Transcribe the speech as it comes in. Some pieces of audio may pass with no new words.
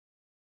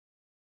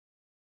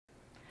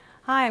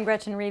Hi, I'm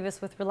Gretchen Rivas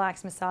with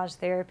Relaxed Massage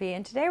Therapy,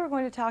 and today we're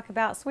going to talk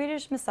about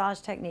Swedish massage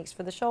techniques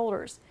for the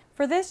shoulders.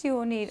 For this, you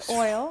will need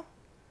oil,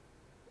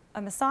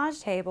 a massage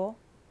table,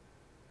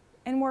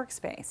 and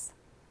workspace.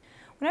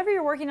 Whenever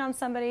you're working on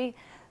somebody,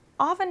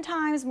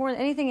 oftentimes more than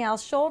anything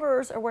else,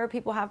 shoulders are where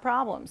people have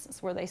problems.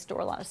 It's where they store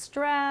a lot of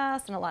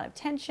stress and a lot of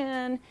tension,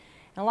 and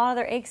a lot of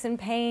their aches and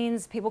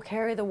pains. People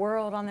carry the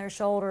world on their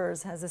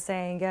shoulders, as the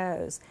saying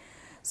goes.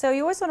 So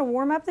you always want to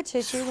warm up the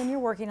tissue when you're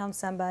working on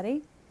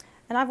somebody.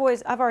 And I've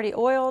already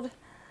oiled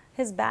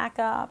his back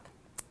up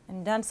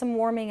and done some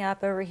warming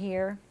up over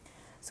here.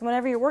 So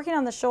whenever you're working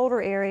on the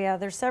shoulder area,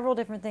 there's several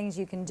different things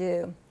you can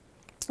do.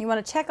 You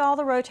want to check all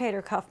the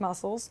rotator cuff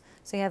muscles.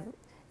 So you have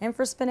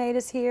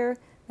infraspinatus here.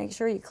 Make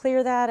sure you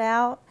clear that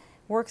out.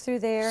 Work through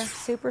there.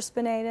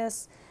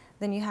 Supraspinatus.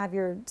 Then you have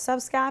your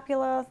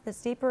subscapula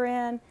that's deeper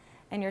in,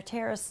 and your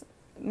teres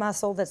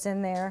muscle that's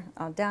in there,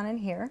 down in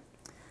here.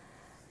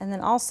 And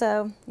then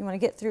also you want to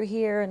get through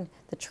here and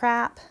the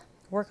trap.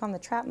 Work on the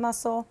trap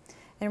muscle.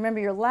 And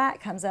remember, your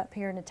lat comes up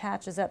here and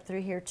attaches up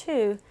through here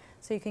too,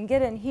 so you can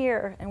get in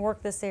here and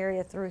work this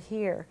area through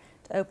here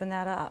to open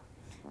that up.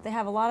 If they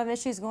have a lot of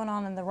issues going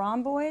on in the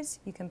rhomboids,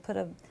 you can put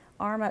an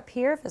arm up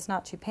here if it's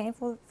not too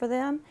painful for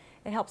them.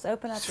 It helps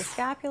open up the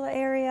scapula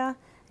area,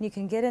 and you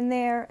can get in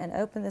there and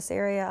open this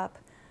area up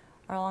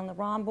along the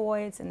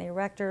rhomboids and the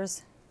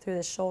erectors through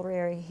the shoulder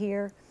area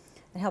here.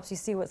 It helps you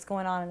see what's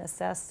going on and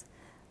assess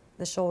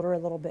the shoulder a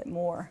little bit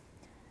more.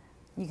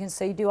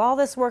 So you do all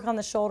this work on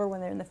the shoulder when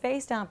they're in the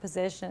face down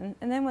position,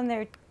 and then when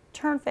they're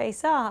turned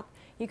face up,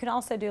 you can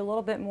also do a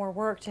little bit more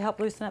work to help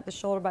loosen up the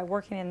shoulder by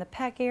working in the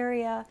pec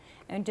area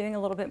and doing a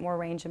little bit more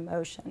range of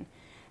motion.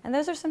 And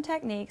those are some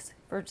techniques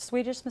for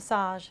Swedish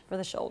massage for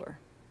the shoulder.